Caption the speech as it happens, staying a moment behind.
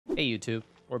Hey YouTube,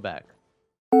 we're back.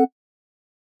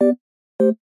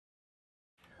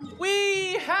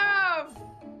 We have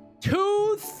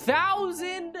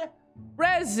 2,000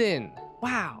 resin.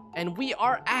 Wow. And we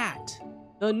are at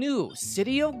the new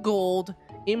City of Gold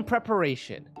in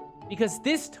preparation. Because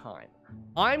this time,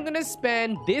 I'm going to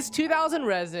spend this 2,000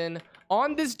 resin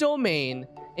on this domain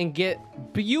and get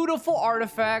beautiful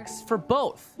artifacts for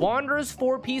both Wanderer's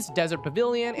 4-piece Desert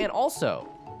Pavilion and also,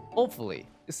 hopefully,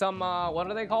 some, what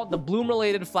are they called? The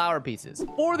bloom-related flower pieces.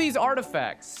 For these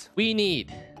artifacts, we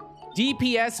need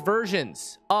DPS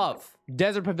versions of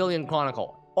Desert Pavilion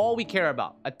Chronicle. All we care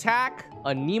about. Attack,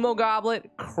 a Nemo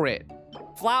Goblet, crit.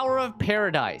 Flower of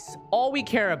Paradise. All we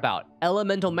care about.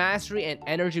 Elemental Mastery and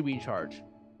Energy Recharge.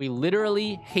 We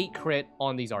literally hate crit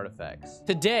on these artifacts.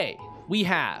 Today, we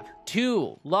have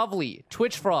two lovely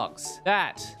Twitch frogs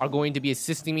that are going to be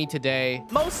assisting me today.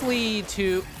 Mostly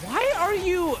to... Why are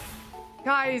you...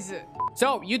 Guys...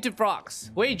 So, YouTube frogs.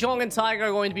 Wei Zhong and Tiger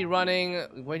are going to be running...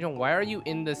 Wei Zhong, why are you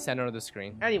in the center of the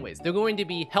screen? Anyways, they're going to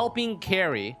be helping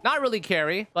carry. Not really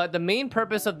carry, but the main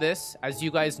purpose of this, as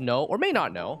you guys know, or may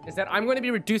not know, is that I'm going to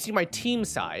be reducing my team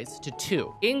size to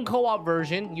 2. In co-op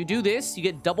version, you do this, you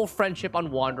get double friendship on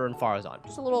Wanderer and Farazan.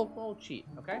 Just a little cheat,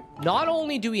 okay? Not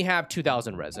only do we have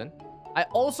 2,000 resin, I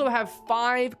also have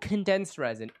 5 condensed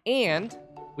resin, and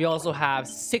we also have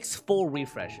 6 full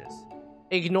refreshes.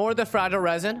 Ignore the fragile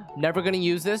resin. Never gonna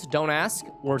use this. Don't ask.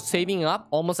 We're saving up.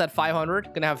 Almost at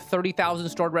 500. Gonna have 30,000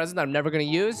 stored resin that I'm never gonna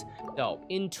use. So,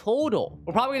 in total,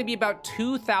 we're probably gonna be about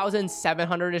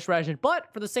 2,700-ish resin.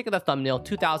 But for the sake of the thumbnail,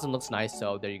 2,000 looks nice.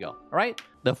 So, there you go. All right?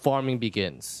 The farming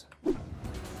begins. All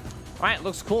right,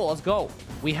 looks cool. Let's go.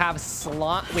 We have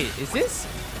slot. Wait, is this?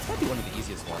 This might be one of the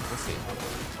easiest ones. Let's see.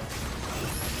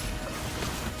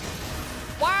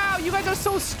 Wow, you guys are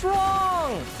so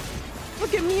strong.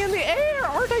 Look at me in the air!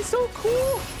 Aren't I so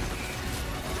cool?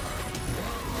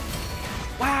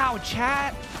 Wow,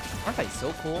 chat! Aren't I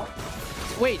so cool?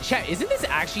 Wait, chat, isn't this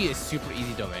actually a super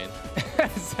easy domain?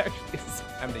 It's actually,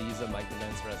 I'm gonna use up my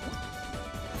condensed resin.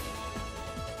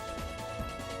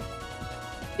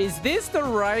 Is this the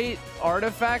right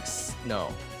artifacts?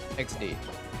 No. XD.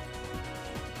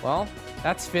 Well,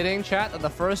 that's fitting, chat. The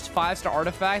first 5-star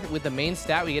artifact with the main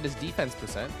stat we get is defense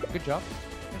percent. Good job.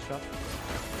 Nice job.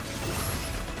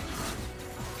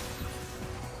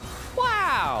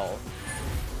 Wow!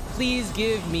 Please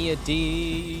give me a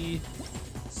D.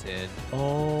 Said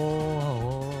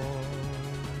artifact.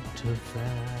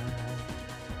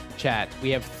 Chat,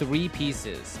 we have 3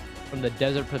 pieces from the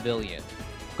Desert Pavilion.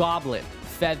 Goblet,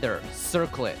 Feather,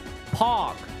 Circlet,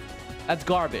 Pog. That's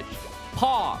garbage.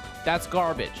 Pog. That's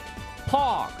garbage.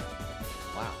 Pog.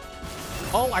 Wow.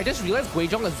 Oh, I just realized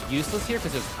Guizhong is useless here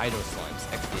because there's Hydro Slimes.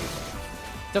 XD.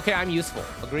 It's okay, I'm useful.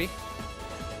 Agree?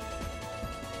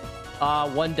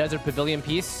 1 Desert Pavilion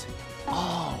piece.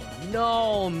 Oh,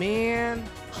 no, man.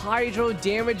 Hydro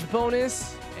damage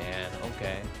bonus. Man,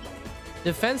 okay.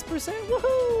 Defense percent?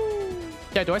 Woohoo!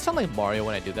 Yeah, do I sound like Mario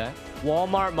when I do that?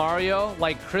 Walmart Mario?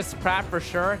 Like Chris Pratt for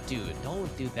sure? Dude,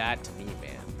 don't do that to me,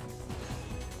 man.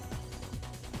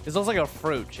 This looks like a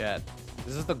fruit, chat.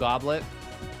 This is the goblet.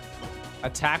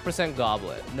 Attack percent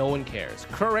goblet. No one cares.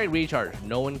 Crit rate recharge.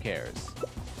 No one cares.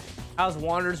 How's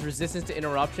Wanderer's resistance to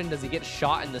interruption? Does he get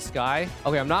shot in the sky?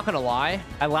 Okay, I'm not gonna lie.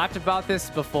 I laughed about this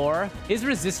before. His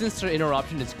resistance to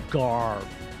interruption is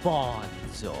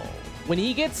garbanzo. When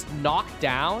he gets knocked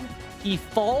down, he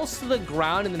falls to the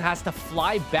ground and then has to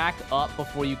fly back up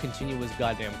before you continue his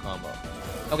goddamn combo.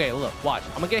 Okay, look, watch.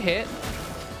 I'm gonna get hit.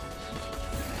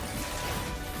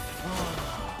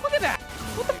 Look at that.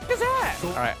 What the fuck is that?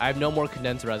 All right, I have no more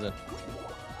condensed resin.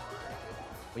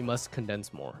 We must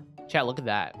condense more. Chat, look at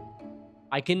that.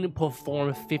 I can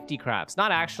perform 50 crafts.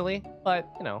 Not actually, but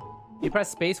you know. You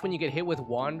press space when you get hit with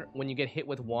Wander. When you get hit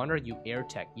with Wander, you air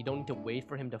tech. You don't need to wait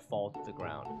for him to fall to the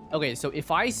ground. Okay, so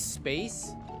if I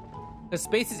space, the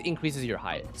spaces increases your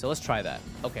height. So let's try that.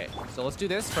 Okay, so let's do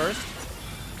this first.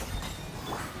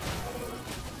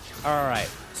 All right,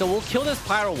 so we'll kill this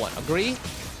pyro one. Agree?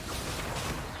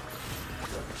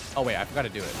 Oh wait, I forgot to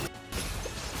do it.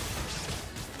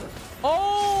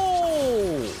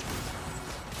 Oh!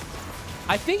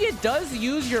 I think it does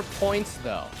use your points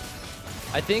though.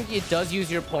 I think it does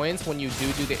use your points when you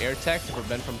do the air tech to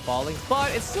prevent from falling,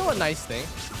 but it's still a nice thing.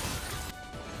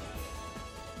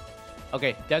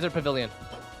 Okay, Desert Pavilion.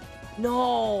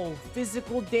 No,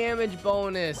 physical damage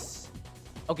bonus.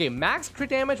 Okay, max crit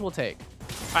damage we'll take.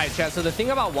 All right, chat, so the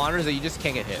thing about Wander is that you just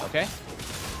can't get hit, okay?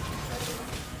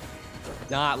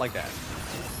 Not like that.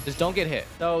 Just don't get hit.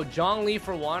 So Zhongli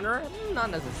for Wanderer?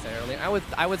 Not necessarily. I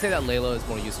would say that Layla is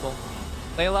more useful.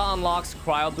 Layla unlocks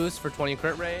cryo boost for 20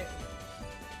 crit rate.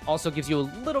 Also gives you a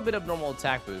little bit of normal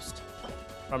attack boost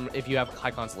from if you have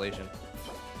high constellation.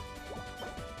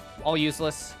 All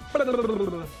useless.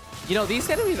 You know, these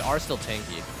enemies are still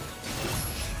tanky.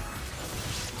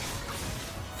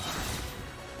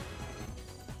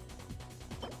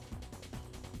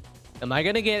 Am I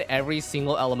gonna get every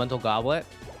single elemental goblet?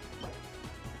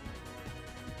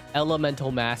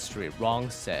 Elemental mastery, wrong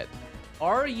set.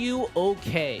 Are you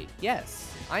okay?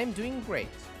 Yes, I am doing great.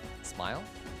 Smile.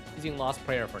 Using Lost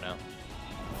Prayer for now.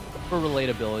 For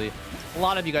relatability. A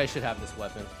lot of you guys should have this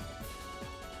weapon.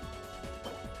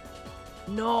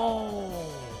 No!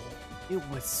 It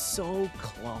was so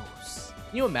close.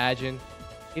 Can you imagine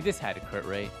if this had a crit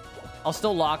rate? I'll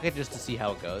still lock it just to see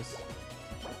how it goes.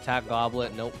 Attack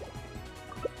goblet, nope.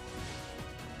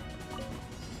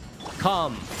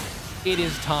 Come. It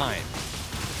is time.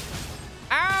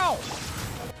 Ow!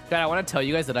 God, I want to tell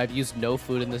you guys that I've used no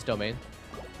food in this domain.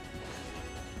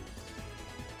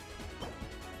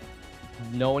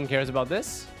 No one cares about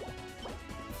this.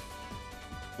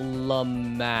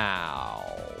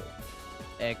 Lamau.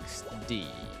 XD.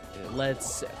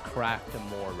 Let's craft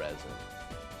more resin.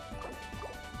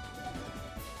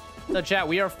 So chat,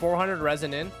 we are 400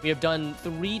 resin in. We have done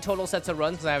 3 total sets of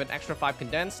runs because I have an extra 5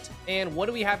 condensed. And what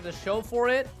do we have to show for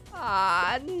it?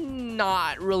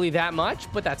 Not really that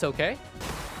much, but that's okay.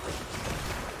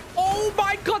 Oh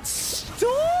my god,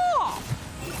 stop!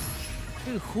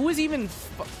 Dude, who is even...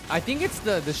 I think it's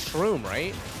the shroom,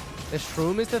 right? The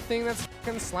shroom is the thing that's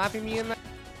fucking slapping me in the...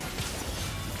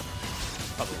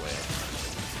 Probably.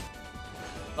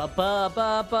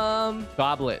 Ba-ba-ba-bum.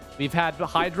 Goblet. We've had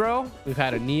Hydro. We've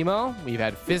had a Nemo. We've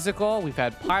had Physical. We've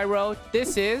had Pyro.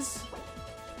 This is...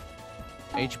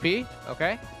 HP.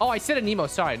 Okay. Oh, I said a Nemo.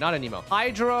 Sorry, not a Nemo.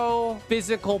 Hydro,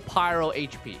 Physical, Pyro,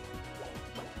 HP.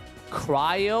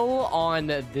 Cryo on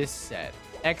this set.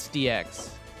 XDX.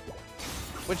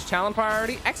 Which talent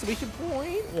priority? Exclamation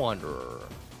point. Wanderer.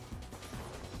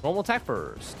 Normal attack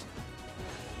first.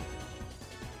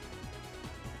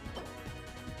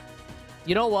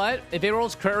 You know what? If it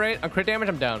rolls crit rate on crit damage,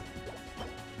 I'm down.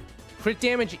 Crit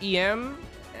damage EM?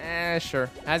 Sure.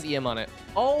 Has EM on it.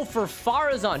 Oh, for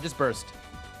Farazan. Just burst.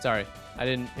 Sorry. I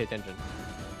didn't pay attention.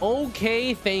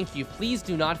 Okay, thank you. Please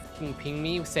do not fucking ping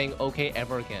me saying okay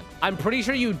ever again. I'm pretty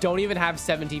sure you don't even have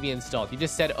 7TV installed. You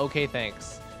just said okay,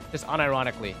 thanks. Just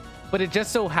unironically. But it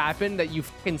just so happened that you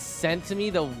fucking sent to me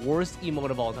the worst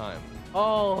emote of all time.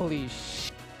 Holy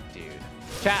shit, dude.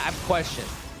 Chat, I have a question.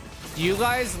 Do you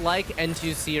guys like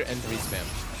N2C or N3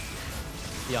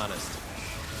 spam? Be honest.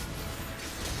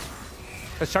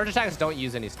 Because charge attacks don't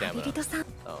use any stamina.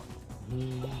 Oh.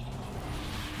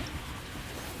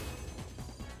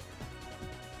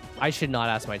 I should not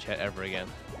ask my chat ever again.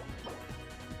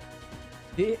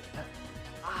 I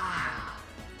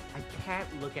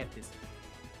can't look at this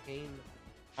game.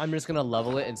 I'm just gonna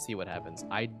level it and see what happens.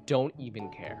 I don't even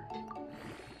care.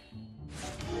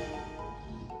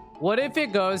 What if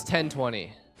it goes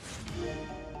 1020?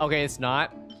 Okay, it's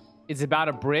not. It's about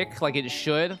a brick like it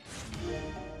should.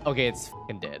 Okay, it's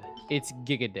fucking dead. It's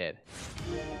giga dead.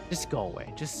 Just go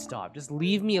away. Just stop. Just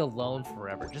leave me alone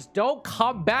forever. Just don't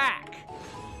come back.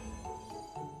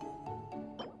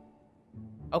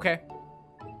 Okay.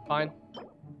 Fine.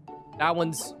 That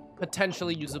one's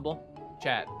potentially usable.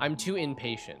 Chat, I'm too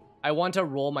impatient. I want to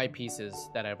roll my pieces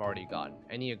that I've already gotten.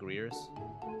 Any agreeers?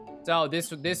 So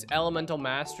this elemental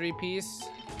mastery piece,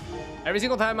 every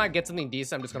single time I get something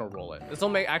decent, I'm just gonna roll it. This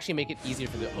will actually make it easier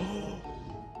for the...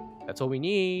 That's what we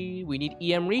need. We need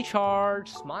EM recharge.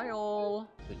 Smile.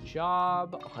 Good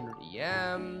job. 100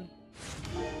 EM.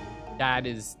 That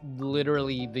is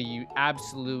literally the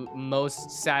absolute most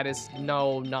saddest...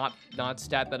 No, not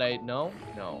stat that I... No.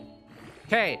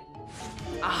 Okay.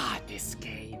 This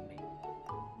game.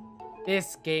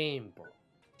 This game, bro.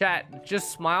 Chat,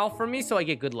 just smile for me so I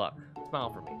get good luck.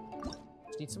 Smile for me.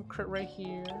 Just need some crit right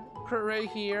here. Crit right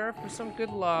here for some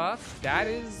good luck. That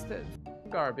is the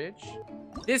garbage.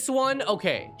 This one,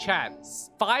 okay. Chat,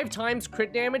 5 times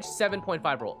crit damage,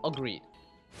 7.5 roll. Agreed.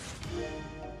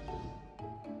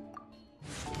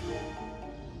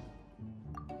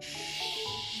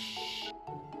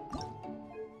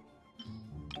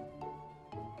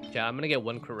 Yeah, I'm gonna get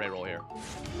 1 crit rate roll here.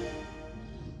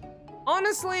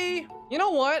 Honestly, you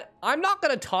know what? I'm not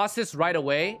gonna toss this right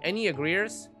away. Any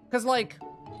agreeers? Because, like...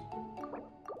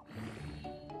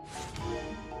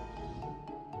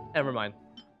 Never mind.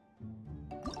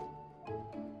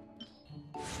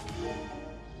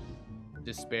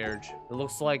 Disparage. It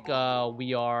looks like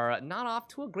we are not off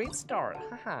to a great start.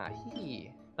 Haha,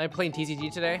 hee. Am I playing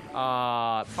TCG today?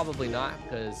 Probably not,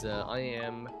 because I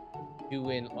am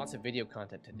doing lots of video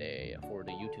content today for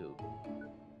the YouTube.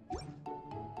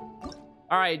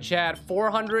 All right, chat.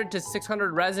 400 to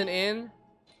 600 resin in.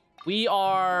 We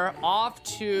are off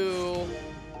to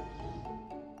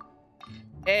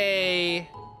a...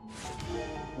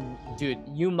 Dude,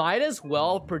 you might as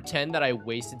well pretend that I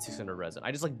wasted 600 resin.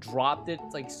 I just like dropped it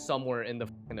like somewhere in the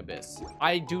fucking abyss.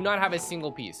 I do not have a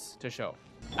single piece to show.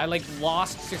 I like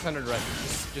lost 600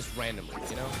 resin just randomly,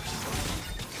 you know?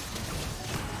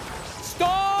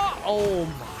 Stop! Oh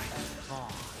my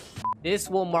god. This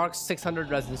will mark 600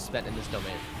 resin spent in this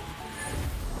domain.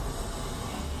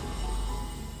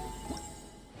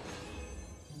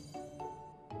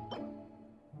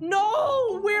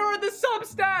 No! Where are the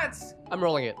substats? I'm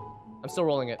rolling it. I'm still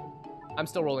rolling it. I'm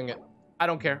still rolling it. I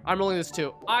don't care. I'm rolling this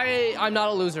too. I'm not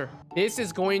a loser. This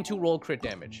is going to roll crit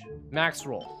damage. Max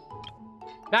roll.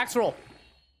 Max roll.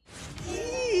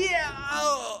 Yeah.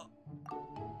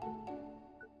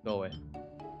 Go away.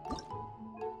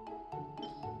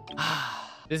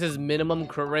 This is minimum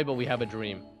crit rate, but we have a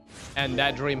dream. And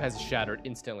that dream has shattered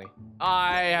instantly.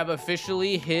 I have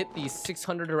officially hit the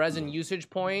 600 resin usage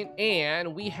point,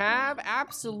 and we have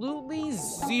absolutely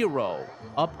 0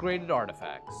 upgraded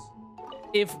artifacts.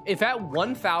 If at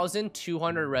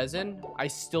 1,200 resin, I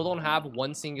still don't have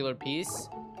one singular piece,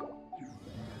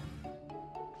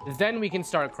 then we can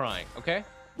start crying, okay?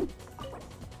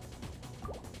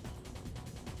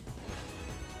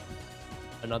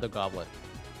 Another goblin.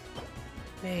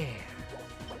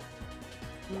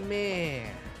 Man,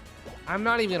 I'm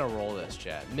not even gonna roll this,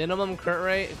 chat. Minimum crit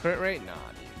rate? Nah,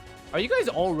 dude. Are you guys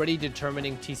already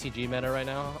determining TCG meta right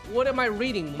now? What am I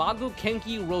reading? Magu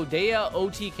Kenki Rodea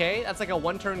OTK? That's like a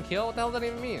one-turn kill? What the hell does that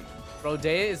even mean?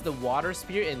 Rodea is the water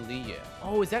spirit in Liga.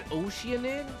 Oh, is that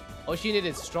Oceanid? Oceanid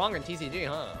is strong in TCG,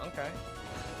 huh? Okay.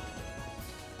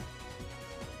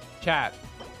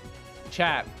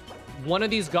 Chat. One of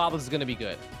these goblins is gonna be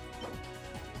good.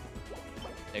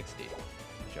 XD.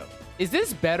 Is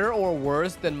this better or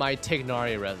worse than my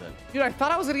Tignari resin? Dude, I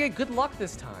thought I was gonna get good luck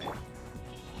this time.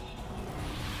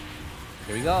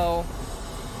 Here we go.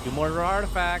 2 more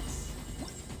artifacts.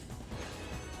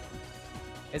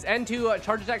 Is N2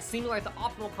 charge attack seeming like the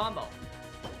optimal combo?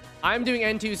 I'm doing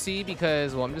N2C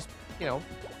because, well, I'm just, you know,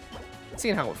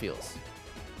 seeing how it feels.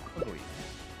 Agreed.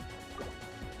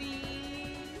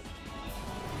 Please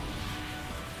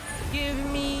give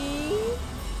me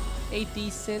a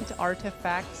decent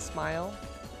artifact smile.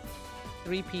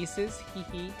 3 pieces, hee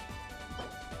hee.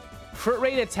 Crit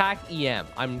rate attack EM.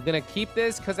 I'm gonna keep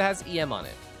this because it has EM on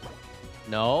it.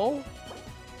 No?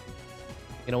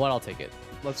 You know what? I'll take it.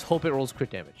 Let's hope it rolls crit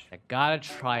damage. I gotta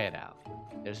try it out.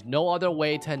 There's no other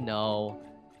way to know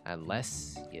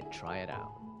unless you try it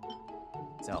out.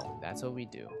 So that's what we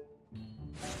do.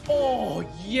 Oh,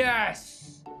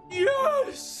 yes!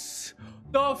 Yes!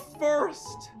 The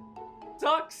first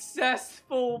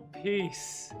successful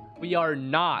piece. We are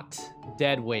not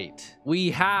dead weight.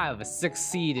 We have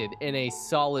succeeded in a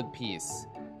solid piece.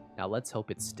 Now let's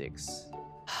hope it sticks.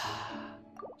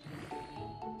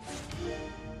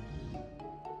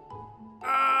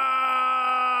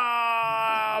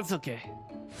 It's okay.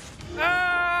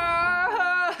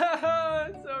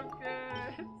 It's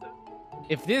okay.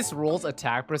 If this rolls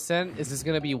attack percent, this is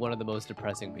gonna be one of the most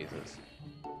depressing pieces.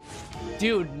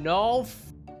 Dude, no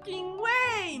fucking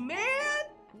way, man!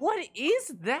 What is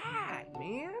that,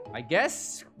 man? I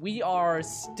guess we are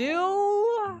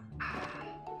still...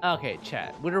 Okay,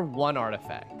 chat. We're 1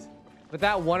 artifact. But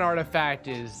that 1 artifact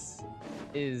is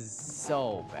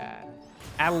so bad.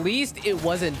 At least it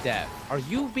wasn't death. Are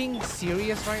you being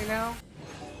serious right now?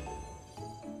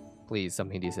 Please,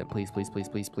 something decent. Please, please, please,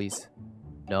 please, please.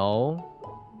 No.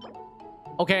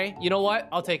 Okay, you know what?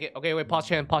 I'll take it. Okay, wait, pause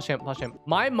champ.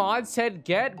 My mod said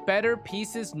get better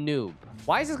pieces noob.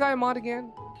 Why is this guy a mod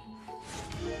again?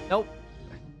 Nope.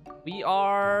 We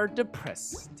are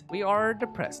depressed. We are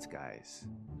depressed, guys.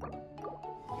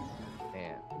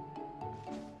 Man.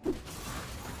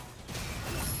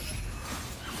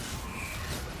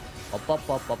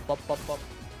 Up.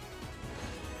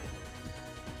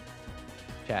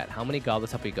 Chat, how many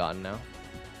goblets have we gotten now?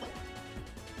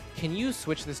 Can you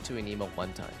switch this to an emo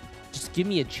one time? Just give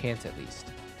me a chance at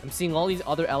least. I'm seeing all these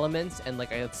other elements and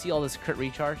like I see all this crit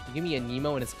recharge. You give me a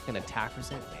Nemo and it's like an attack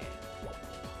percent, man.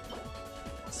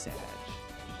 Sad.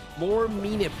 More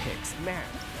Mina picks, man.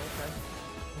 Okay.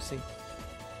 We'll see.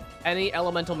 Any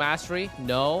elemental mastery?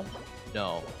 No.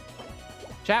 No.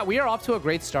 Chat, we are off to a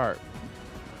great start.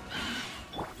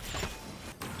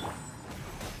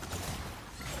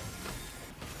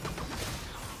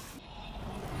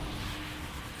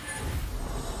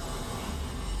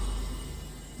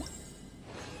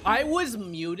 I was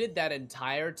muted that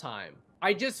entire time.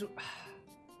 I just...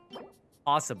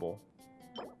 Possible.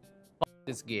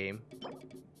 this game.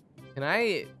 Can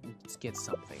I just get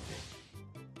something?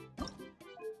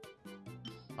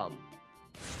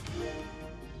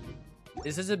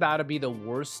 This is about to be the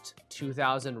worst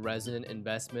 2000 resin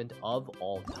investment of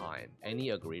all time.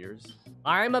 Any agreeers?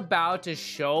 I'm about to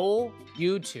show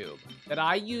YouTube that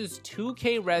I used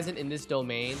 2K resin in this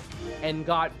domain and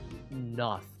got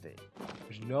nothing.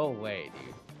 There's no way,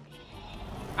 dude.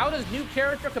 How does new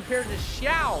character compare to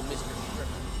Xiao, Mr. Stripper?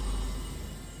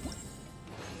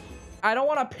 I don't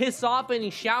want to piss off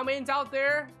any Xiao mains out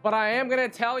there, but I am gonna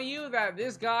tell you that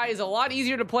this guy is a lot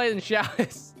easier to play than Xiao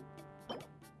is.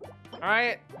 All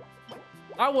right,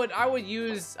 I would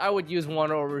use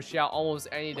Wander over Xiao almost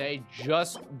any day,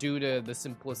 just due to the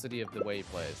simplicity of the way he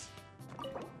plays.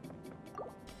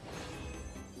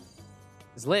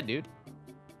 It's lit, dude.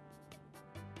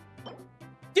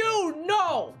 Dude,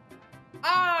 no!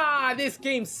 Ah, this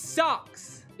game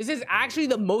sucks. This is actually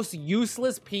the most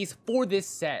useless piece for this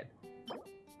set.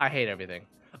 I hate everything.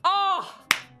 Oh!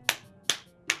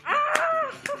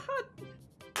 Ah!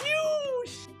 You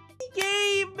shitty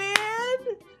game, man!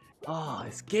 Oh,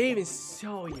 this game is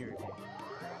so weird.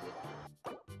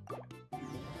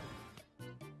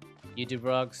 YouTube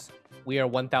rugs, we are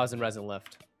 1,000 resin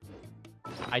left.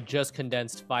 I just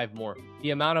condensed 5 more.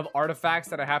 The amount of artifacts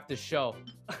that I have to show.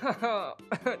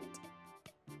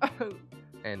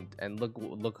 and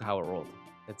look how it rolled.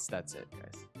 That's it,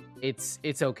 guys.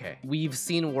 It's okay. We've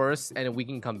seen worse and we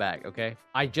can come back, okay?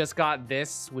 I just got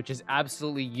this, which is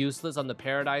absolutely useless on the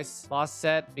Paradise boss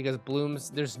set because Blooms,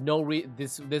 there's no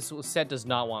this set does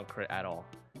not want crit at all.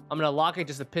 I'm gonna lock it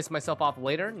just to piss myself off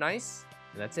later. Nice.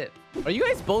 And that's it. Are you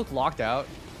guys both locked out?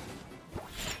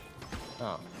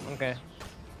 Oh, okay.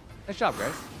 Nice job,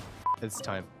 guys. It's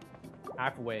time.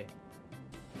 Halfway.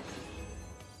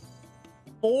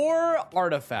 4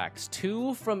 artifacts,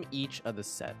 2 from each of the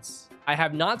sets. I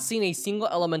have not seen a single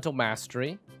elemental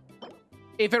mastery.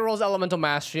 If it rolls elemental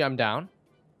mastery, I'm down.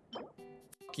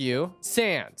 Fuck you.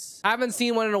 Sands. Haven't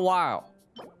seen one in a while.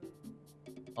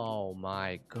 Oh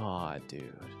my god,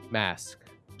 dude. Mask.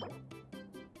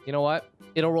 You know what?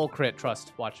 It'll roll crit,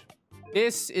 trust. Watch.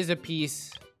 This is a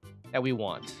piece that we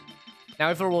want.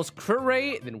 Now, if it rolls crit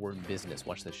rate, then we're in business.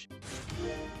 Watch this shit.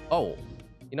 Oh.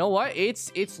 You know what?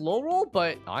 It's low roll,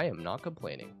 but I am not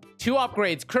complaining. 2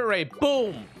 upgrades, crit rate,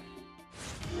 boom.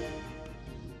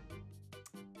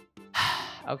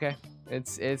 Okay,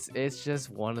 it's just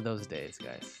one of those days,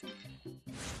 guys.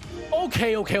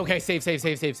 Okay.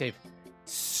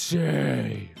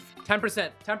 Save.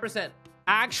 10%.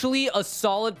 Actually, a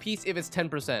solid piece if it's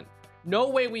 10%. No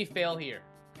way we fail here.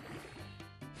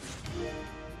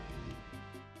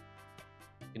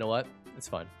 You know what? It's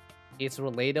fun. It's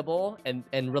relatable, and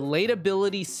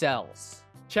relatability sells.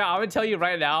 Chat, I'm gonna tell you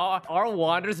right now, our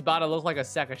Wander's about to look like a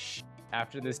sack of shit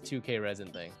after this 2K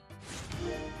resin thing.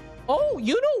 Oh,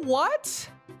 you know what?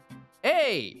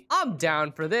 Hey, I'm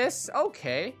down for this.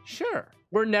 Okay, sure.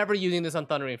 We're never using this on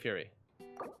Thundering Fury.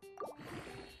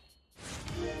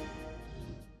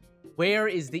 Where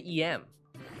is the EM?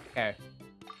 Okay.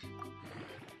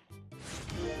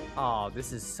 Oh,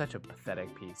 this is such a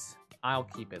pathetic piece. I'll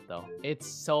keep it though. It's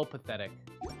so pathetic.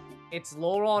 It's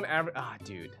low roll on average. Ah,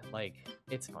 dude, like,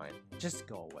 it's fine. Just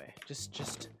go away.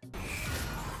 Just.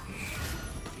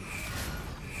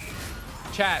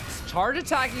 Chat, charge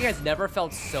attacking has never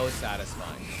felt so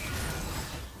satisfying.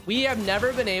 We have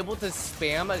never been able to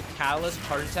spam a catalyst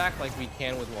charge attack like we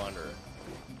can with Wanderer.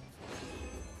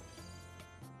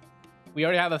 We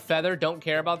already have a feather. Don't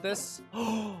care about this.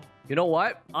 You know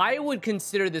what? I would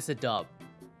consider this a dub.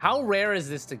 How rare is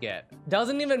this to get?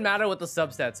 Doesn't even matter what the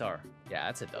substats are. Yeah,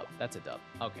 that's a dub. That's a dub.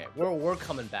 Okay, we're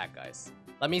coming back, guys.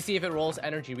 Let me see if it rolls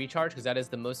energy recharge, because that is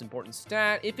the most important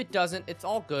stat. If it doesn't, it's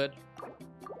all good.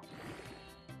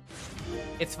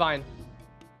 It's fine.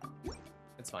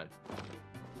 It's fine.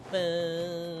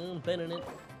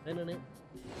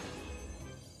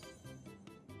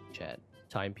 Chat.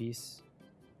 Timepiece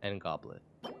and goblet.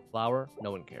 Flower, no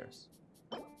one cares.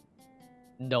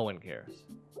 No one cares.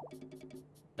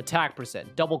 Attack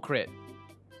percent, double crit.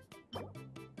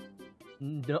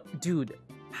 No, dude,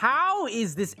 how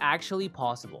is this actually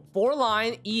possible?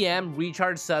 4-line EM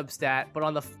recharge substat, but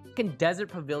on the fucking Desert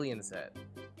Pavilion set.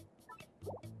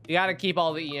 You gotta keep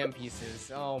all the EM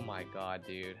pieces. Oh my god,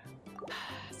 dude.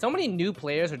 So many new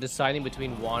players are deciding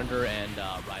between Wander and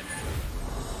Raiden.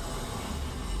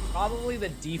 Probably the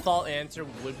default answer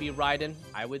would be Raiden,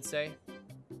 I would say.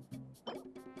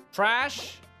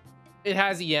 Trash. It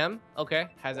has EM. Okay.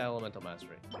 Has Elemental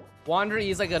Mastery. Wander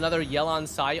is like another Yelan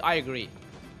Sai. I agree.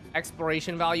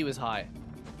 Exploration value is high,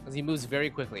 because he moves very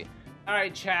quickly. All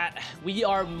right, chat. We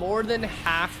are more than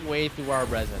halfway through our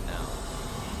resin now.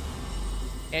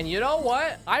 And you know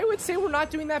what? I would say we're not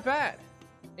doing that bad.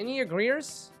 Any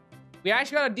agreeers? We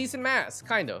actually got a decent mass,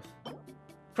 kind of.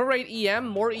 Crit rate EM,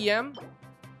 more EM.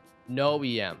 No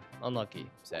EM. Unlucky,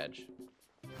 Sag.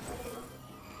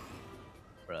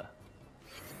 Bruh.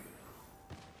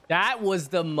 That was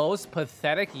the most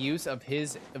pathetic use of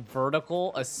his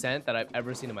vertical ascent that I've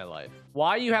ever seen in my life.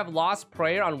 Why you have lost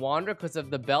prayer on Wander because of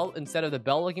the bell instead of the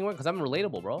bell looking one? Because I'm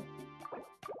relatable, bro.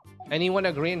 Anyone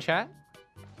agree in chat?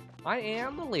 I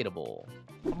am relatable.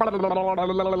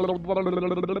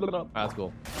 That's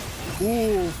cool.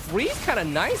 Ooh, freeze kind of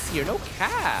nice here. No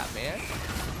cap, man.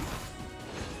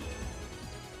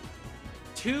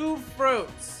 2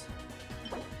 fruits.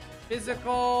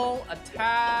 Physical,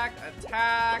 attack,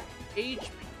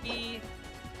 HP.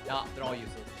 Nah, they're all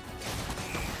useless.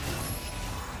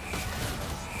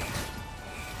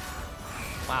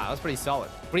 Wow, that's pretty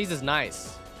solid. Freeze is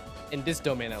nice. In this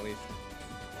domain, at least.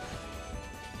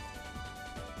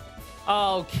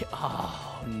 Okay.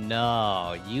 Oh,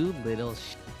 no. You little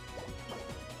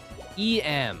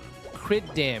EM.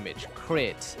 Crit damage.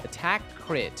 Crit. Attack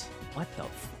crit. What the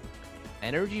f?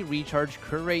 Energy recharge.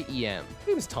 Crit rate EM.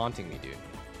 He was taunting me, dude.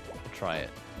 I'll try it.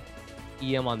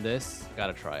 EM on this.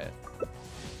 Gotta try it.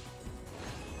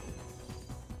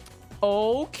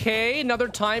 Okay. Another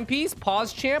timepiece.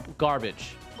 Pause champ.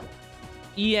 Garbage.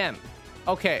 EM.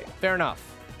 Okay. Fair enough.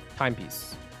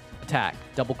 Timepiece. Attack.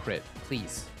 Double crit.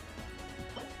 Please.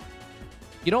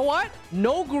 You know what?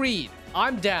 No greed.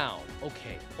 I'm down.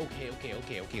 Okay.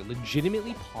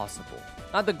 Legitimately possible.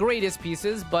 Not the greatest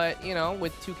pieces, but, you know,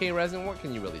 with 2K resin, what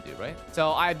can you really do, right?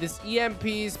 So I have this EM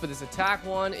piece, but this attack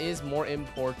one is more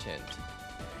important.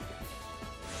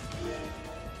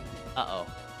 Uh-oh.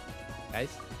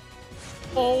 Guys?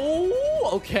 Oh,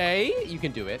 okay. You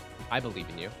can do it. I believe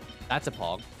in you. That's a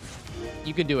pog.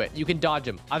 You can do it. You can dodge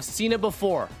him. I've seen it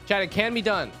before. Chat, it can be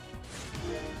done.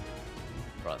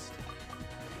 Trust.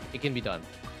 It can be done.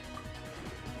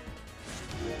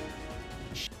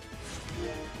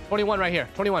 21 right here.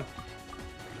 21.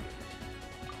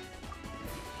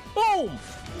 Boom!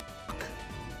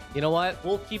 You know what?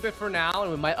 We'll keep it for now,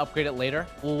 and we might upgrade it later.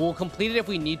 We'll complete it if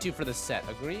we need to for the set.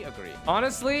 Agree? Agree.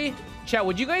 Honestly, chat,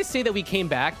 would you guys say that we came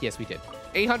back? Yes, we did.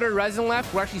 800 resin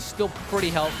left. We're actually still pretty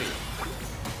healthy.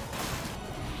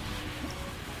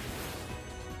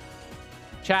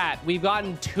 Chat, we've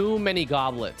gotten too many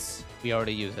goblets. We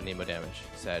already used the Nemo damage,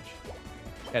 Sag.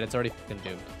 Chat, it's already fucking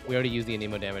doomed. We already used the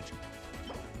Nemo damage.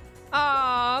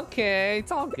 Oh, okay.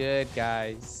 It's all good,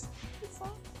 guys.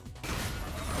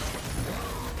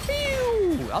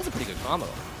 Phew! That was a pretty good combo.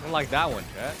 I like that one,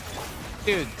 chat.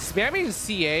 Dude, spamming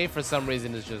CA for some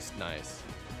reason is just nice.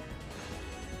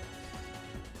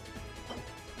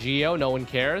 Geo, no one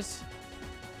cares.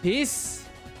 This...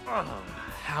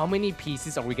 how many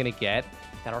pieces are we gonna get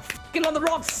that are fucking on the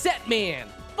wrong set, man?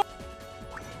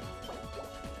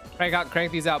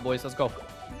 Crank these out, boys. Let's go.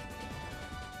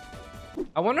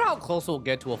 I wonder how close we'll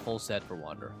get to a full set for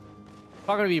Wander.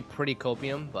 Probably gonna be pretty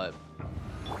copium, but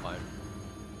fine.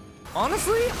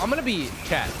 Honestly, I'm gonna be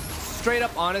chat. Straight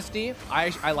up honesty.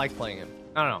 I like playing him.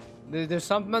 I don't know. There's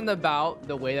something about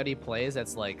the way that he plays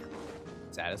that's like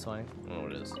satisfying. I don't know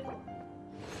what it is.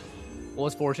 What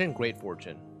was fortune? Great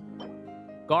fortune.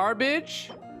 Garbage.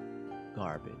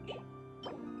 Garbage.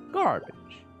 Garbage.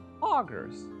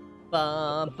 Augers.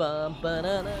 Bum, bum,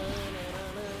 ba-na-na-na-na-na.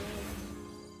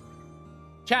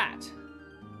 Chat.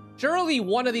 Surely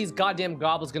one of these goddamn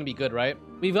goblins gonna be good, right?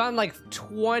 We've gotten like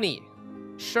 20.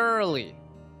 Surely.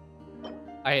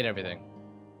 I hate everything.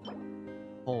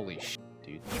 Holy shit,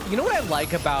 dude. You know what I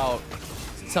like about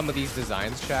some of these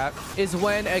designs, chat? Is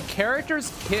when a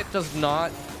character's kit does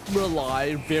not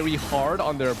rely very hard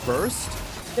on their burst,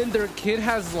 and their kit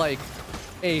has like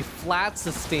a flat,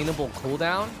 sustainable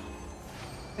cooldown.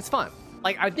 It's fun.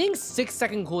 Like, I think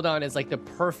 6-second cooldown is like the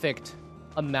perfect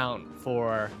amount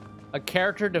for a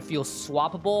character to feel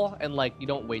swappable and like you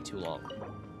don't wait too long.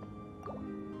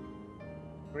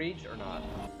 Breach or not?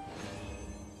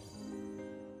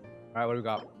 All right, what do we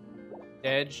got?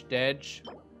 Dedge.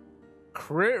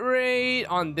 Crit rate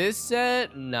on this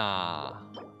set? Nah.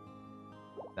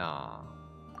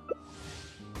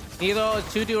 Nilo,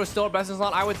 2-2 or still best in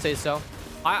slot? I would say so.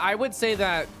 I would say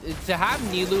that to have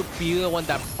Nilou be the one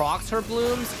that procs her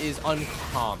blooms is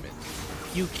uncommon.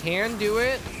 You can do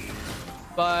it,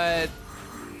 but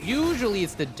usually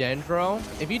it's the Dendro.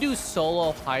 If you do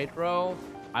solo Hydro,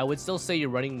 I would still say you're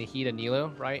running Nahida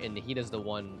Nilou, right? And Nahida's the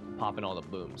one popping all the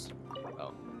blooms.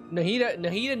 So Nahida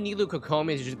Nilou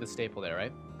Kokomi is usually the staple there,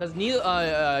 right? Because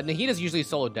Nahida's usually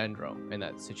solo Dendro in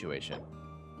that situation.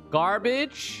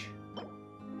 Garbage.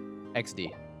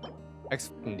 XD.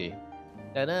 XD.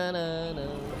 Da-da-da-da.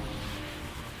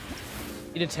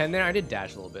 You did 10 there? I did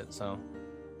dash a little bit, so.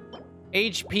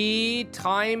 HP,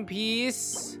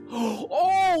 timepiece.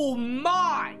 Oh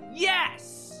my!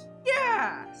 Yes!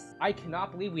 Yes! I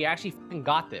cannot believe we actually fucking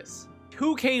got this.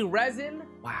 2K resin?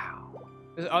 Wow.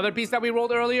 This other piece that we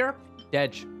rolled earlier?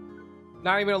 Dedge.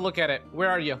 Not even gonna look at it. Where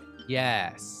are you?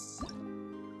 Yes.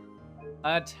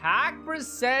 Attack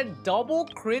percent double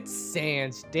crit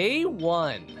sands day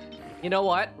 1. You know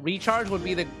what? Recharge would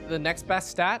be the next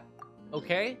best stat.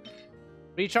 Okay.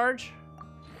 Recharge.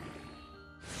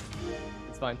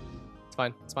 It's fine. It's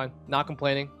fine. It's fine. Not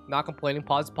complaining. Not complaining.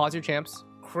 Pause your champs.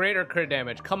 Crit or crit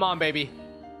damage. Come on, baby.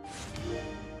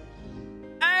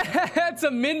 It's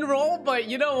a min roll, but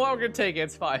you know what? We're gonna take it.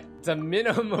 It's fine. It's a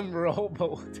minimum roll,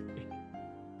 but we'll take it.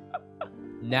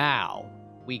 Now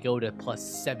we go to plus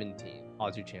 17.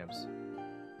 Pause your champs.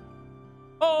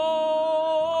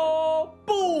 Oh,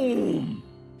 boom!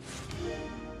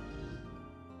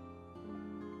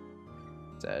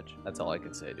 Sedge. That's all I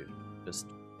can say, dude. Just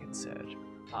fucking Sedge.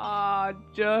 Ah,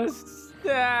 just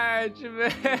Sedge,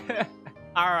 man.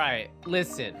 All right,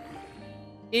 listen.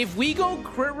 If we go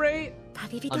crit rate,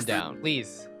 I'm down.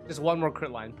 Please, just one more crit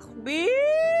line, please.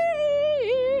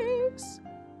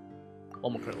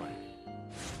 One more crit line.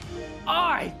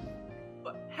 How?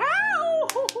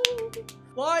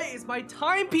 Why is my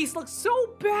timepiece look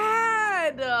so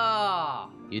bad?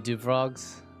 YouTube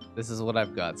frogs, this is what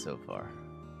I've got so far.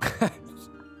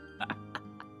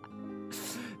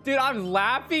 Dude, I'm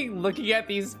laughing looking at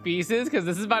these pieces because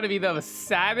this is about to be the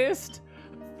saddest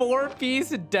 4-piece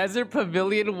Desert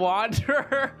Pavilion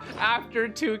Wanderer after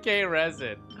 2K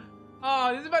resin.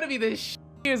 Oh, this is about to be the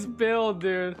shittiest build,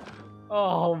 dude.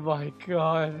 Oh my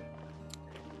god.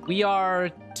 We are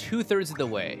 2/3 of the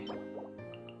way.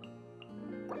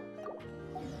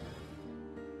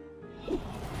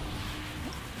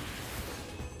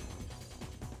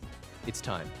 It's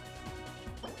time.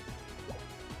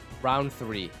 Round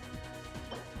 3.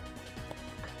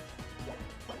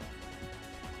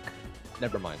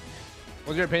 Never mind.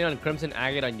 What's your opinion on Crimson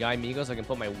Agate on Yai Migo so I can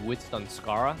put my wits on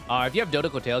Skara? If you have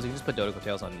Dodoko Tails, you can just put Dodoko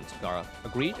Tails on Skara.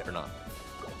 Agreed or not?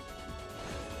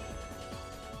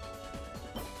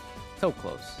 So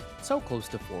close. So close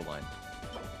to 4-line.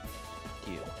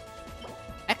 Q.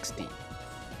 XD.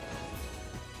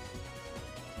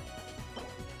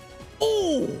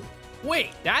 Oh!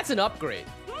 Wait, that's an upgrade.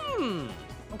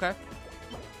 Okay.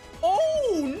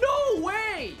 Oh, no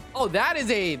way! Oh, that is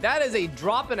a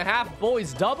drop and a half,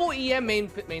 boys. Double EM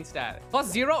main stat. Plus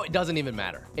 0, it doesn't even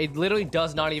matter. It literally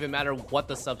does not even matter what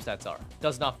the substats are.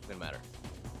 Does not even matter.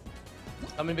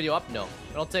 Coming video up? No.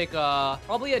 It'll take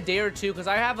probably a day or 2 because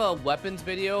I have a weapons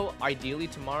video ideally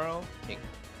tomorrow. Pink.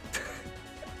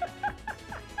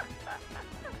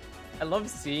 I love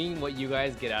seeing what you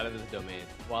guys get out of this domain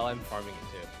while I'm farming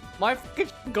it too. My fucking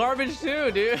garbage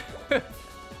too, dude.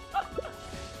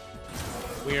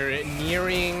 We're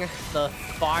nearing the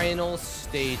final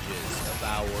stages of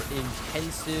our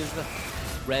intensive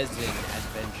resin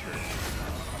adventure.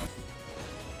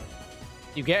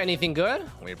 You get anything good?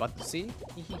 We're about to see.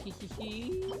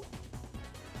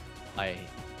 I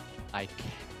can't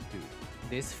do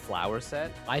this flower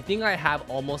set. I think I have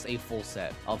almost a full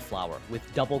set of flower with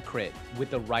double crit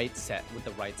with the right set with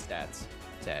the right stats.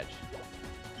 Sedge.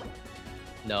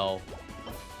 No.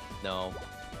 No.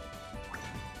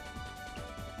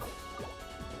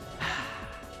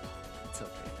 It's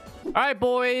okay. All right,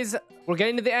 boys. We're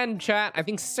getting to the end, chat. I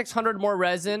think 600 more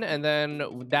resin, and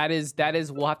then that is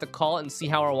we'll have to call it and see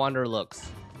how our wanderer looks.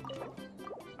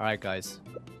 All right, guys.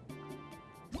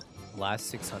 Last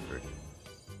 600.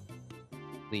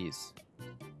 Please.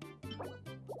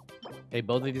 Hey,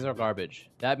 both of these are garbage.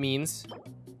 That means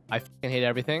I fucking hate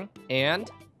everything. And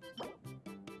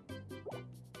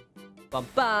bum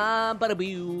bum bada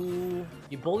boo.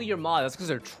 You bully your mod. That's because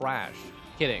they're trash.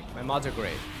 Kidding. My mods are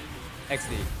great.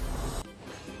 XD.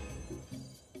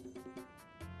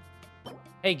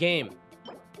 Hey, game.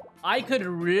 I could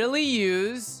really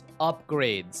use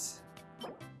upgrades.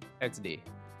 XD.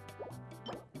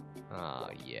 Oh,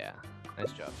 yeah.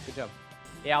 Nice job. Good job.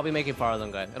 Yeah, I'll be making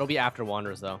Farland Guide. It'll be after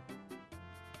Wanderers, though.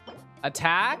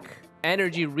 Attack,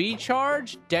 energy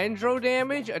recharge, dendro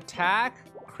damage, attack,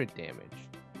 crit damage.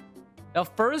 The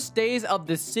first days of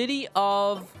the city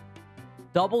of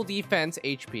double defense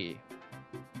HP.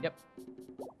 Yep.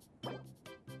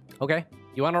 Okay.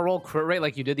 You want to roll crit rate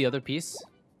like you did the other piece?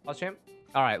 Pause champ?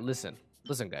 All right, listen.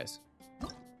 Listen, guys.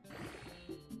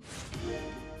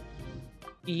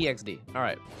 EXD. All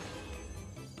right.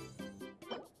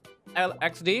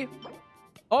 XD.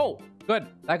 Oh, good.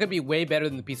 That could be way better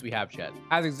than the piece we have, chat.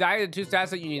 Has exactly the 2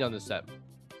 stats that you need on this set.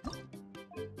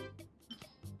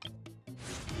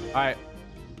 All right.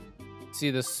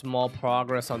 See the small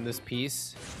progress on this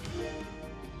piece.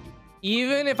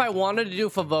 Even if I wanted to do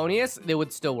Favonius, it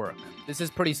would still work. This is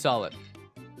pretty solid.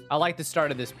 I like the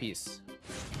start of this piece.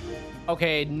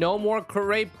 Okay, no more crit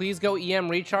rate. Please go EM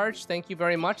recharge. Thank you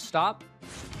very much. Stop.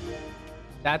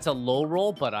 That's a low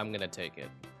roll, but I'm gonna take it.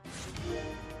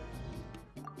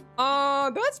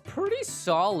 That's pretty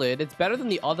solid. It's better than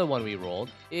the other one we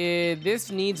rolled. This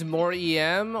needs more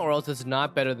EM, or else it's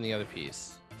not better than the other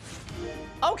piece.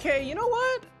 Okay, you know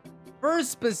what? For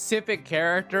specific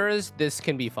characters, this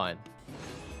can be fine.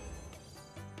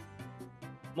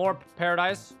 More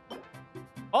Paradise.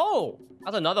 Oh,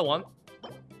 that's another one.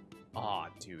 Oh,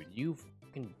 dude, you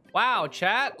fucking... Wow,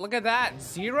 chat, look at that.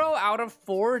 0 out of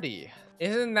 40.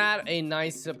 Isn't that a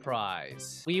nice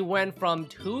surprise? We went from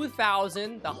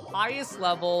 2,000, the highest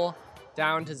level,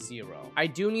 down to 0. I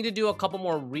do need to do a couple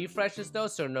more refreshes, though,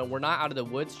 so no, we're not out of the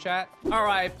woods, chat. All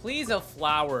right, please a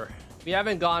flower. We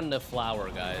haven't gotten a flower,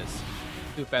 guys.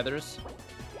 2 feathers.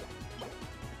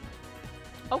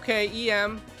 Okay,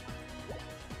 EM.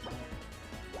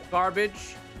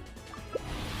 Garbage.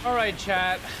 All right,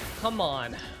 chat. Come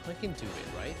on. We can do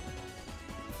it, right?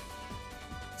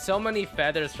 So many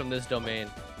feathers from this domain.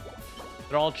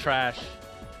 They're all trash.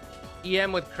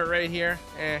 EM with crit right here.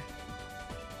 Eh.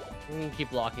 We can keep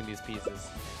blocking these pieces.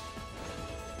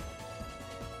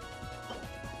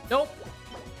 Nope.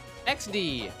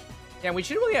 XD. Yeah, we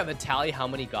should really have a tally how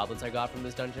many goblins I got from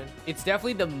this dungeon. It's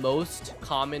definitely the most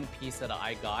common piece that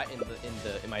I got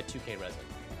in my 2K resin.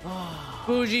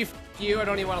 Bougie, f you. I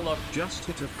don't even want to look. Just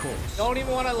hit, of course. Don't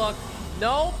even want to look.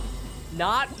 Nope.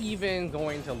 Not even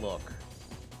going to look.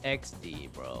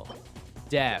 XD, bro.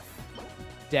 Def.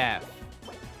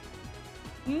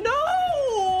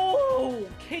 No!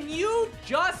 Can you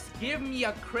just give me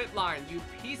a crit line, you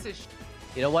piece of shit?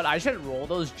 You know what? I should roll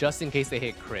those just in case they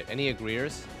hit crit. Any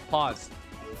agreeers? Pause.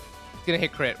 It's gonna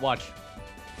hit crit. Watch.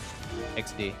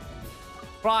 XD.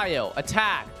 Cryo.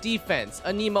 Attack. Defense.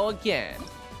 Anemo again.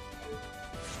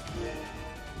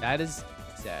 That is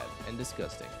sad and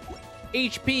disgusting.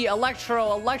 HP.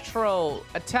 Electro.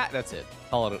 Attack. That's it.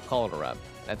 Call it a wrap.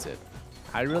 That's it.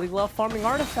 I really love farming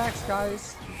artifacts,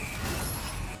 guys.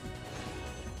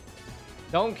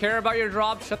 Don't care about your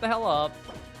drop. Shut the hell up.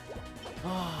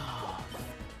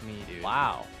 Me, dude.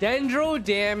 Wow. Dendro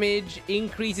damage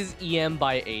increases EM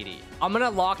by 80. I'm gonna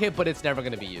lock it, but it's never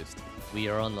gonna be used. We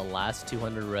are on the last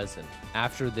 200 resin.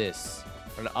 After this,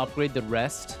 we're gonna upgrade the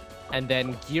rest and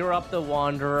then gear up the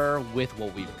Wanderer with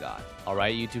what we've got. All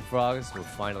right, YouTube frogs, we're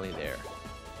finally there.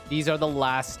 These are the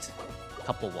last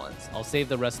couple ones. I'll save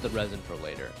the rest of the resin for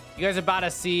later. You guys are about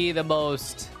to see the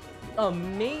most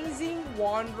amazing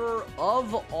Wanderer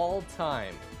of all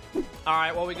time. All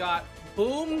right, what we got?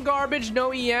 Boom, garbage,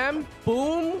 no EM.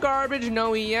 Boom, garbage,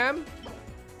 no EM.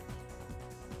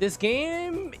 This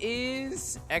game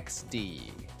is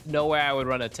XD. No way I would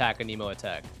run attack and Nemo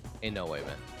attack. Ain't no way,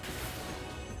 man.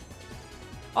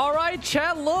 All right,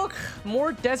 chat, look.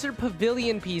 More Desert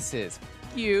Pavilion pieces.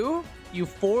 You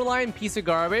 4-line piece of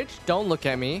garbage. Don't look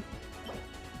at me.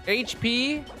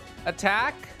 HP,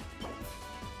 attack.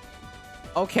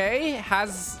 Okay,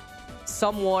 has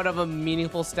somewhat of a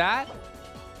meaningful stat.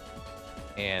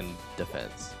 And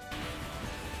defense.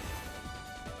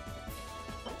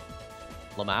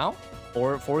 Lamau?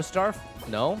 Or 4-star?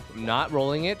 No, I'm not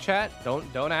rolling it, chat.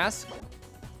 Don't ask.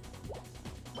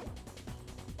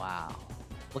 Wow.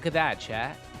 Look at that,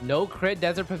 chat. No crit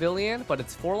Desert Pavilion, but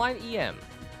it's 4-line EM.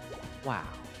 Wow.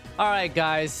 All right,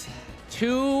 guys.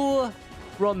 2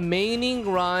 remaining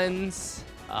runs.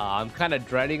 I'm kind of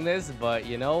dreading this, but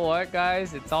you know what,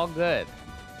 guys? It's all good.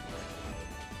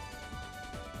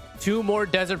 2 more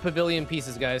Desert Pavilion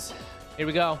pieces, guys. Here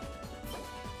we go.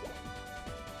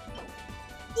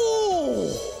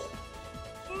 Oh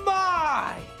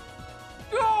my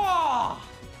God!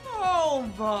 Oh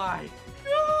my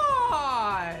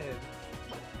God!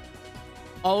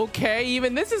 Okay,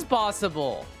 even this is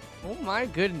possible. Oh my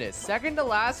goodness. Second to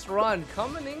last run,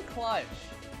 coming in clutch.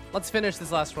 Let's finish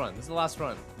this last run. This is the last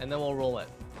run, and then we'll roll it.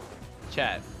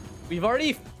 Chat, we've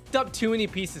already f***ed up too many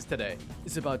pieces today.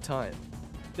 It's about time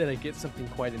that I get something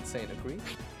quite insane, agree?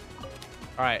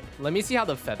 All right, let me see how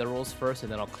the feather rolls first,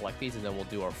 and then I'll collect these, and then we'll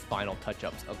do our final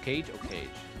touch-ups. Oh, cage, oh, cage.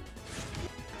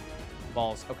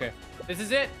 Balls, okay. This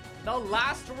is it. The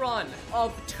last run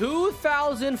of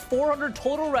 2,400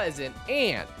 total resin,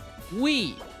 and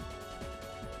we,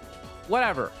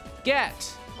 whatever,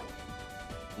 get,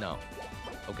 no.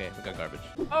 Okay, we got garbage.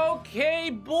 Okay,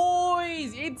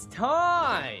 boys, it's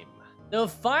time. The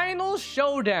final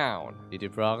showdown.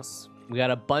 YouTube frogs, We got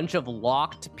a bunch of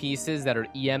locked pieces that are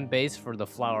EM based for the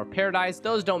Flower of Paradise.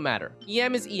 Those don't matter.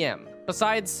 EM is EM.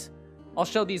 Besides, I'll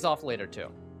show these off later too.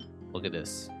 Look at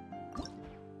this.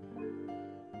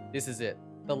 This is it.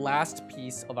 The last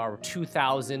piece of our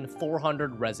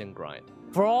 2,400 resin grind.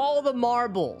 For all the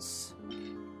marbles,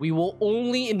 we will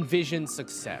only envision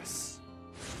success.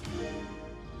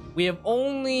 We have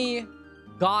only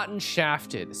gotten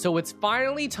shafted, so it's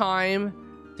finally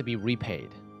time to be repaid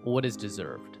for what is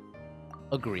deserved.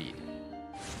 Agreed.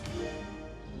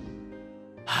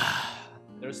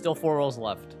 There's still 4 rolls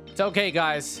left. It's okay,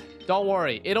 guys. Don't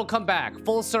worry. It'll come back.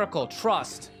 Full circle.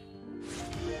 Trust.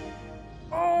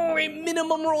 Oh, it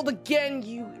minimum rolled again.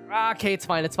 You. Okay, it's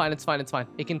fine. It's fine. It's fine. It's fine.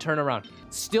 It can turn around.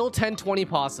 Still 1020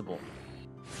 possible.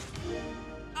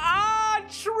 Ah,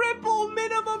 triple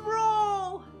minimum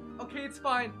roll. Okay, it's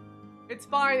fine. It's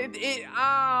fine. It's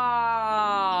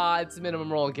a minimum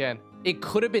roll again. It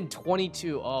could have been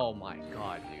 22. Oh my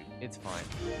god, dude. It's fine.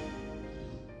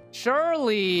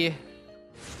 Surely.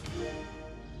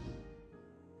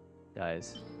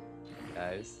 Guys.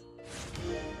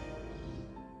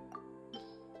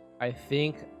 I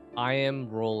think I am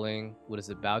rolling what is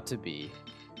about to be.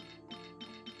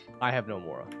 I have no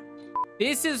more.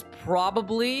 This is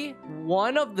probably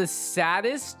one of the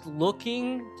saddest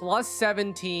looking plus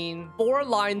 17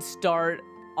 4-line start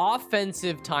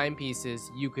offensive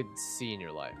timepieces you could see in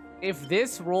your life. If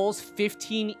this rolls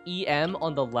 15 EM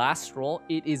on the last roll,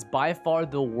 it is by far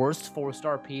the worst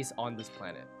 4-star piece on this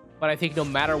planet. But I think no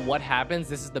matter what happens,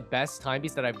 this is the best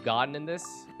timepiece that I've gotten in this.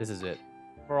 This is it.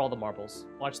 For all the marbles.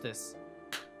 Watch this.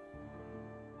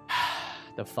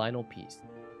 The final piece.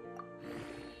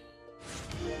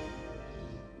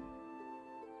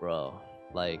 Bro,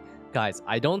 like, guys,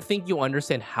 I don't think you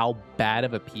understand how bad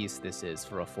of a piece this is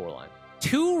for a 4-line.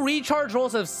 2 recharge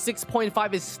rolls of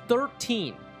 6.5 is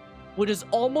 13, which is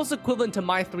almost equivalent to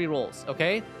my 3 rolls,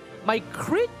 okay? My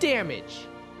crit damage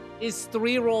is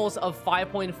 3 rolls of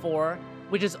 5.4,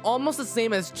 which is almost the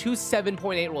same as 2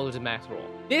 7.8 rolls, which is max roll.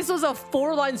 This was a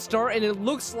 4-line start, and it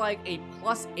looks like a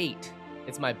 +8.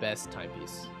 It's my best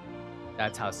timepiece.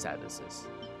 That's how sad this is.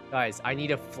 Guys, I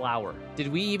need a flower. Did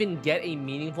we even get a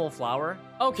meaningful flower?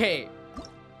 Okay.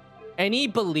 Any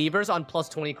believers on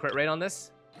 +20 crit rate on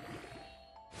this?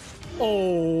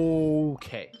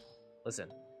 Okay. Listen,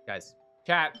 guys.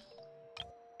 Chat.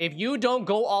 If you don't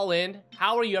go all in,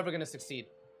 how are you ever gonna succeed?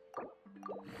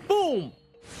 Boom!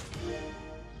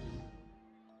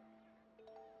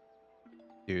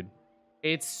 Dude.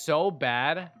 It's so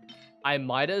bad, I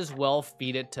might as well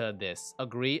feed it to this.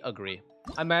 Agree? Agree.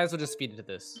 I might as well just feed it to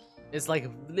this. It's like,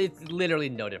 it's literally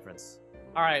no difference.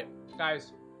 All right,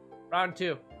 guys. Round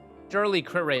 2. Surely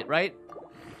crit rate, right?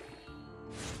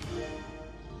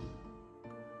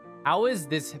 How is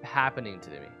this happening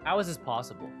to me? How is this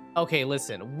possible? Okay,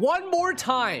 listen. One more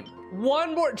time.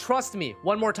 One more. Trust me.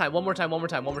 One more time. One more time. One more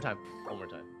time. One more time. One more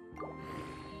time.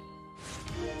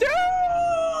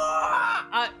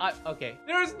 Okay.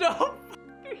 There's no.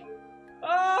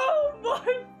 Oh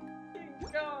my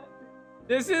god.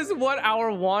 This is what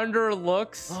our Wanderer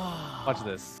looks. Watch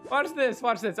this. Watch this.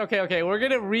 Watch this. Okay, okay. We're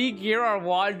gonna re-gear our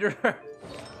Wanderer.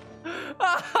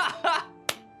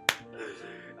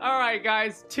 All right,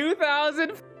 guys.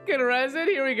 2,000 fucking resin.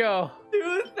 Here we go.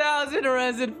 2,000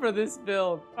 resin for this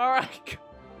build. All right.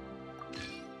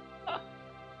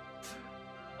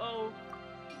 Oh.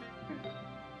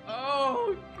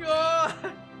 Oh god.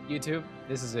 YouTube,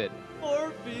 this is it.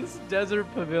 4-piece desert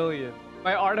pavilion.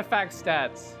 My artifact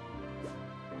stats.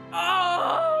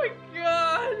 Oh my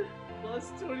god.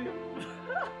 +20.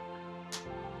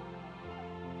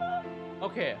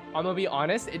 Okay, I'm gonna be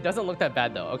honest. It doesn't look that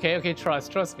bad though. Okay, okay,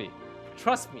 trust me.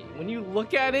 Trust me. When you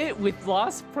look at it with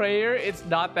Lost Prayer, it's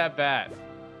not that bad.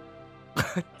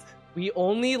 We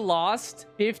only lost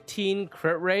 15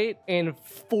 crit rate and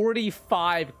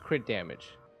 45 crit damage.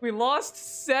 We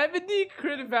lost 70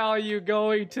 crit value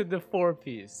going to the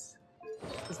 4-piece.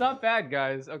 It's not bad,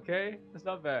 guys, okay? It's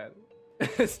not bad.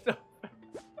 It's not bad.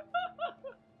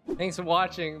 Thanks for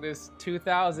watching this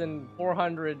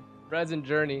 2,400 resin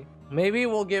journey. Maybe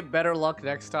we'll get better luck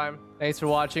next time. Thanks for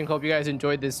watching. Hope you guys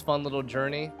enjoyed this fun little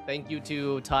journey. Thank you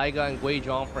to Taiga and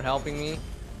Guizhong for helping me.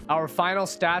 Our final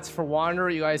stats for Wanderer,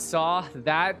 you guys saw,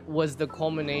 that was the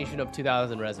culmination of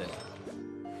 2,000 resin.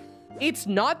 It's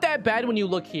not that bad when you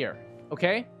look here,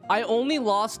 okay? I only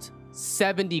lost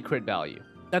 70 crit value.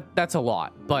 That's a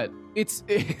lot, but it's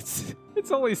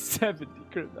only 70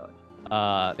 crit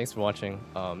value. Thanks for watching.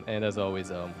 And as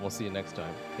always, we'll see you next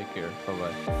time. Take care.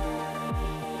 Bye-bye.